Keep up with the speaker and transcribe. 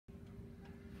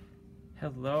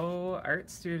Hello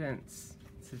art students!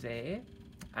 Today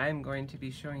I'm going to be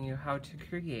showing you how to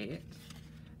create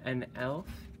an elf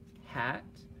hat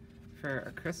for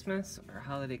a Christmas or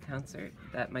holiday concert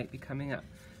that might be coming up.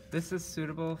 This is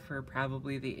suitable for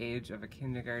probably the age of a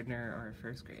kindergartner or a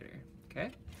first grader,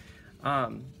 okay?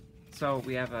 So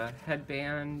we have a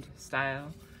headband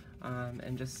style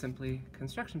and just simply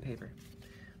construction paper.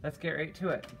 Let's get right to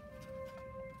it.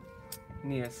 You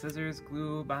need a scissors,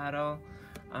 glue bottle,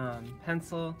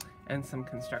 pencil, and some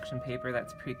construction paper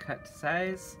that's pre-cut to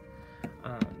size.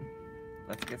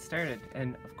 Let's get started,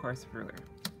 and of course a ruler.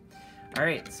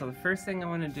 Alright, so the first thing I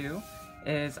want to do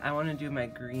is I want to do my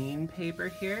green paper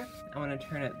here. I want to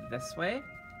turn it this way.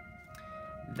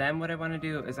 Then what I want to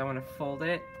do is I want to fold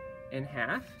it in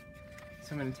half.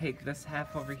 So I'm going to take this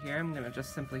half over here, I'm going to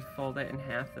just simply fold it in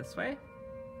half this way.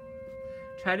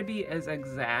 Try to be as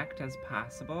exact as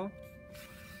possible.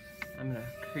 I'm going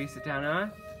to crease it down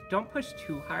on. Don't push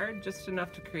too hard, just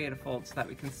enough to create a fold so that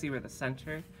we can see where the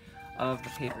center of the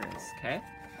paper is, okay?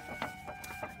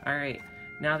 Alright,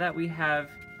 now that we have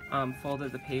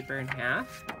folded the paper in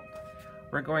half,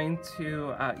 we're going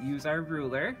to use our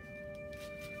ruler,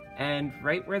 and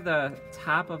right where the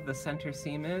top of the center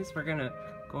seam is, we're going to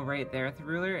go right there with the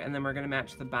ruler, and then we're going to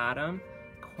match the bottom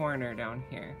corner down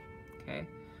here, okay?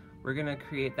 We're going to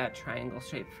create that triangle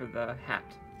shape for the hat.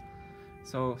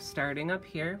 So starting up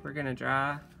here, we're going to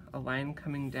draw a line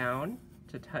coming down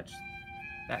to touch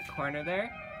that corner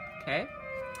there, okay?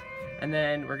 And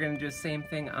then we're going to do the same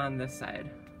thing on this side.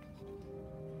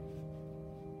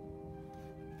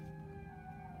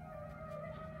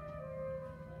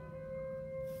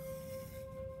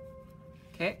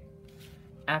 Okay,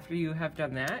 after you have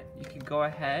done that, you can go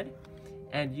ahead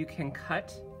and you can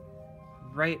cut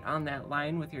right on that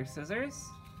line with your scissors.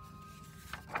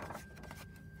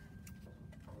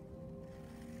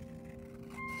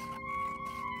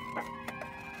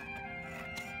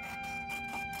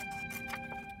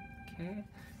 Okay,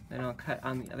 then I'll cut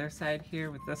on the other side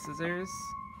here with the scissors.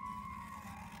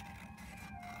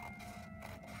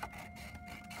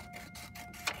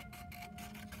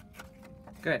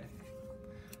 Good.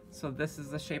 So this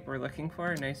is the shape we're looking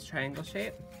for, a nice triangle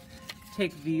shape.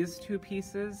 Take these two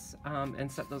pieces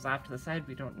and set those off to the side.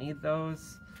 We don't need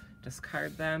those.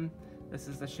 Discard them. This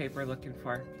is the shape we're looking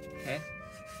for, okay?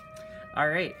 All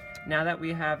right, now that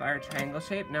we have our triangle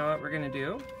shape, now what we're gonna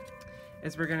do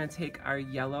is we're gonna take our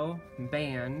yellow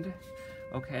band,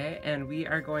 okay, and we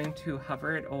are going to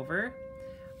hover it over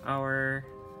our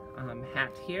hat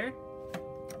here.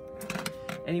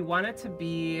 And you want it to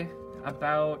be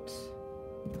about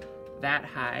that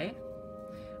high.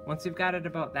 Once you've got it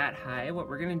about that high, what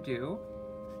we're gonna do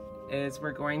is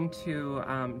we're going to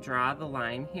draw the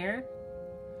line here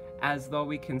as though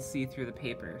we can see through the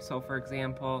paper. So for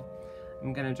example,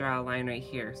 I'm gonna draw a line right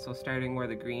here. So starting where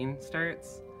the green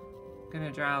starts, I'm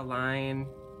gonna draw a line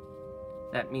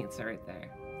that meets it right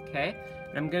there, okay?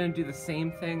 And I'm gonna do the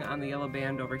same thing on the yellow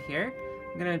band over here.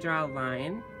 I'm gonna draw a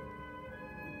line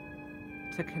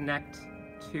to connect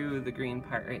to the green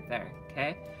part right there,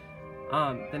 okay?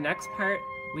 The next part,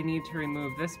 we need to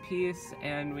remove this piece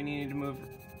and we need to move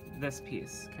this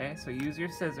piece, okay? So use your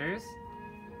scissors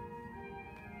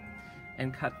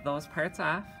and cut those parts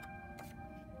off.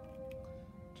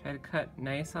 Try to cut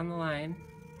nice on the line,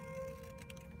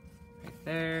 right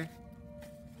there.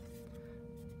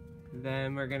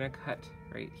 Then we're gonna cut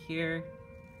right here,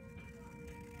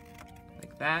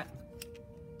 like that.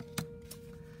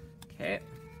 Okay.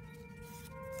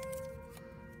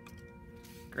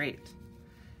 Great.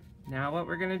 Now what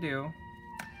we're gonna do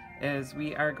is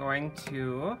we are going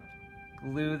to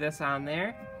glue this on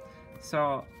there.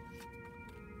 So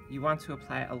you want to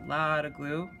apply a lot of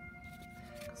glue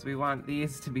because we want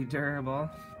these to be durable.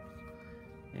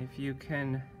 If you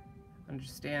can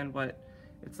understand what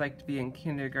it's like to be in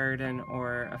kindergarten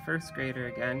or a first grader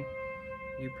again,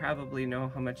 you probably know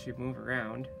how much you move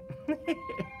around.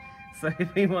 So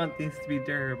we want these to be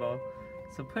durable.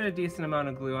 So put a decent amount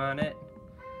of glue on it.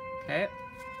 Okay.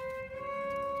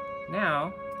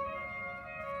 Now,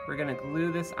 we're gonna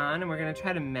glue this on and we're gonna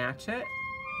try to match it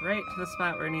right to the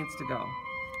spot where it needs to go.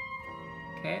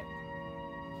 Okay.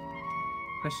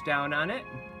 Push down on it,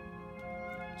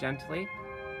 gently.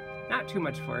 Not too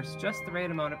much force, just the right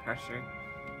amount of pressure.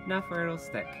 Enough where it'll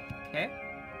stick, okay?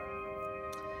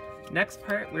 Next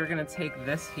part, we're gonna take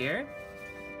this here.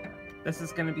 This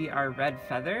is gonna be our red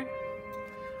feather.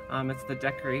 It's the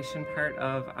decoration part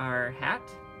of our hat.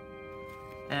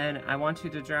 And I want you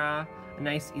to draw a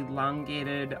nice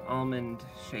elongated almond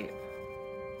shape.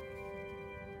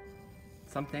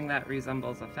 Something that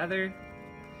resembles a feather,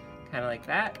 kind of like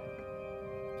that.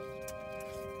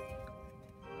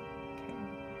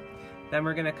 Then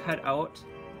we're gonna cut out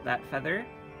that feather.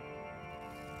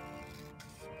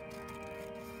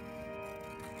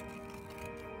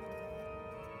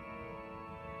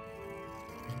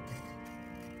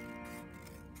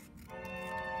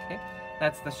 Okay,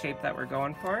 that's the shape that we're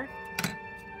going for.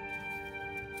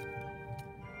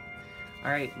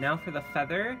 All right, now for the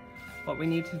feather, what we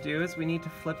need to do is we need to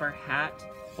flip our hat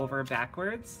over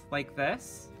backwards like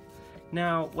this.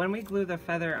 Now, when we glue the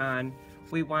feather on,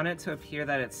 we want it to appear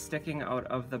that it's sticking out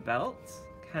of the belt,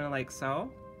 kind of like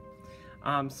so.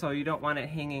 So you don't want it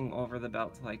hanging over the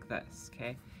belt like this,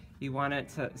 okay? You want it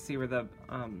to see where the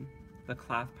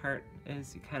cloth part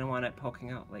is. You kind of want it poking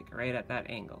out like right at that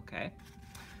angle, okay?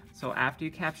 So after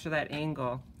you capture that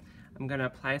angle, I'm gonna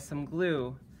apply some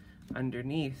glue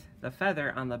underneath the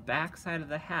feather on the back side of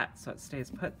the hat so it stays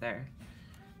put there.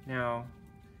 Now,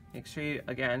 make sure you,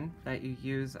 again, that you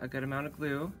use a good amount of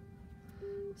glue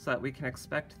so that we can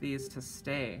expect these to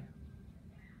stay.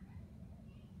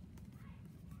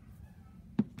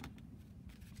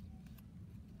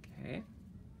 Okay,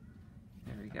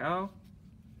 there we go.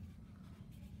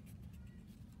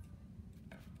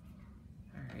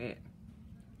 All right.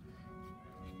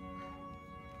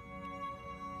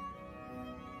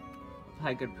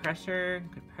 Apply good pressure,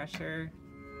 good pressure.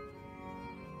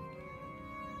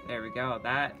 There we go,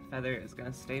 that feather is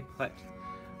gonna stay put.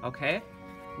 Okay,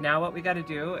 now what we gotta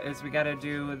do is we gotta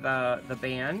do the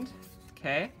band,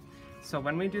 okay? So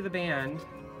when we do the band,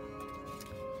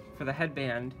 for the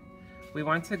headband, we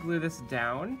want to glue this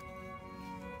down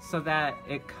so that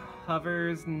it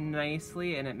covers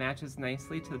nicely and it matches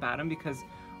nicely to the bottom, because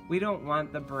we don't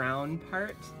want the brown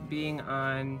part being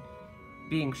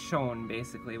shown,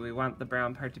 basically. We want the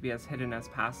brown part to be as hidden as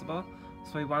possible.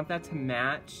 So we want that to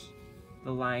match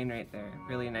the line right there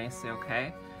really nicely,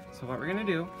 okay? So what we're gonna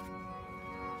do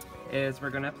is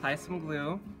we're gonna apply some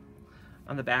glue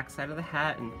on the back side of the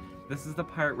hat, and this is the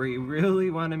part where you really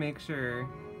wanna make sure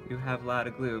you have a lot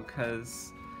of glue,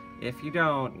 because if you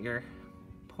don't, your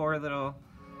poor little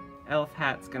elf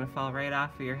hat's gonna fall right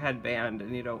off of your headband,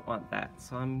 and you don't want that.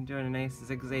 So I'm doing a nice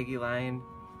zigzaggy line,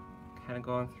 kind of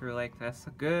going through like this, a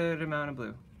good amount of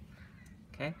blue.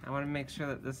 Okay, I want to make sure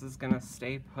that this is gonna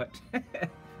stay put.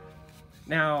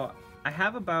 Now, I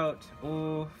have about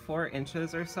 4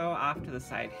 inches or so off to the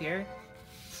side here.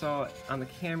 So on the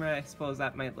camera, I suppose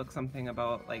that might look something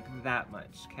about like that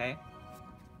much, okay?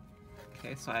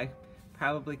 Okay, so I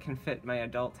probably can fit my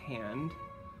adult hand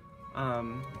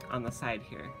on the side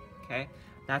here, okay?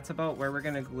 That's about where we're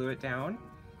gonna glue it down,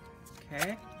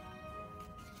 okay?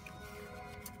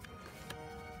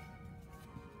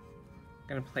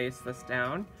 Going to place this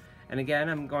down, and again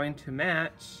I'm going to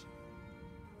match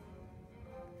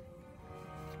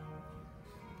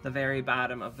the very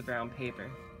bottom of the brown paper.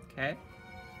 Okay,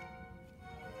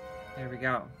 there we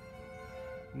go.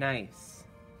 Nice.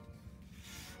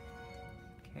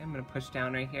 Okay, I'm going to push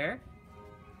down right here.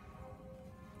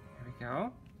 There we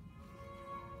go.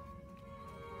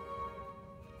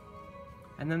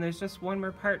 And then there's just one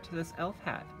more part to this elf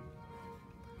hat.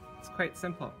 It's quite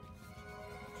simple.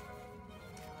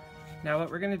 Now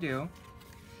what we're going to do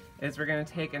is we're going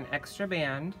to take an extra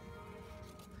band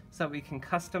so we can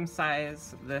custom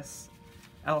size this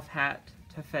elf hat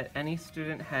to fit any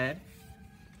student head.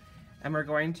 And we're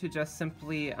going to just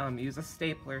simply use a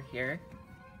stapler here.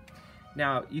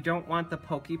 Now, you don't want the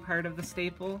pokey part of the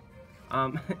staple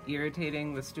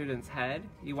irritating the student's head.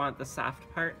 You want the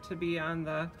soft part to be on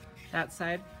that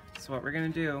side. So what we're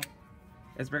going to do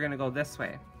is we're going to go this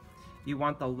way. You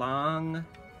want the long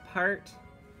part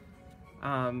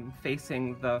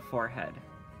facing the forehead,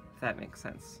 if that makes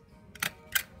sense.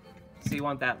 So you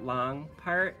want that long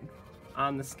part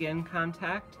on the skin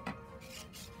contact.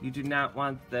 You do not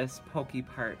want this pokey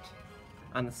part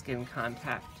on the skin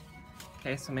contact.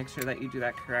 Okay, so make sure that you do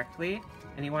that correctly.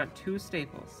 And you want 2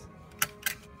 staples.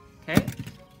 Okay?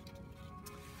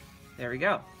 There we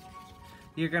go.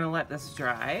 You're gonna let this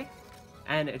dry,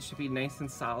 and it should be nice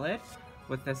and solid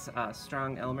with this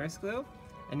strong Elmer's glue,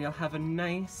 and you'll have a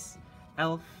nice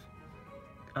elf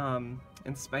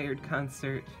inspired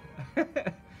concert.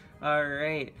 All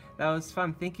right, that was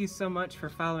fun. Thank you so much for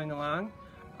following along.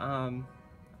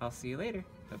 I'll see you later.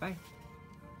 Bye-bye.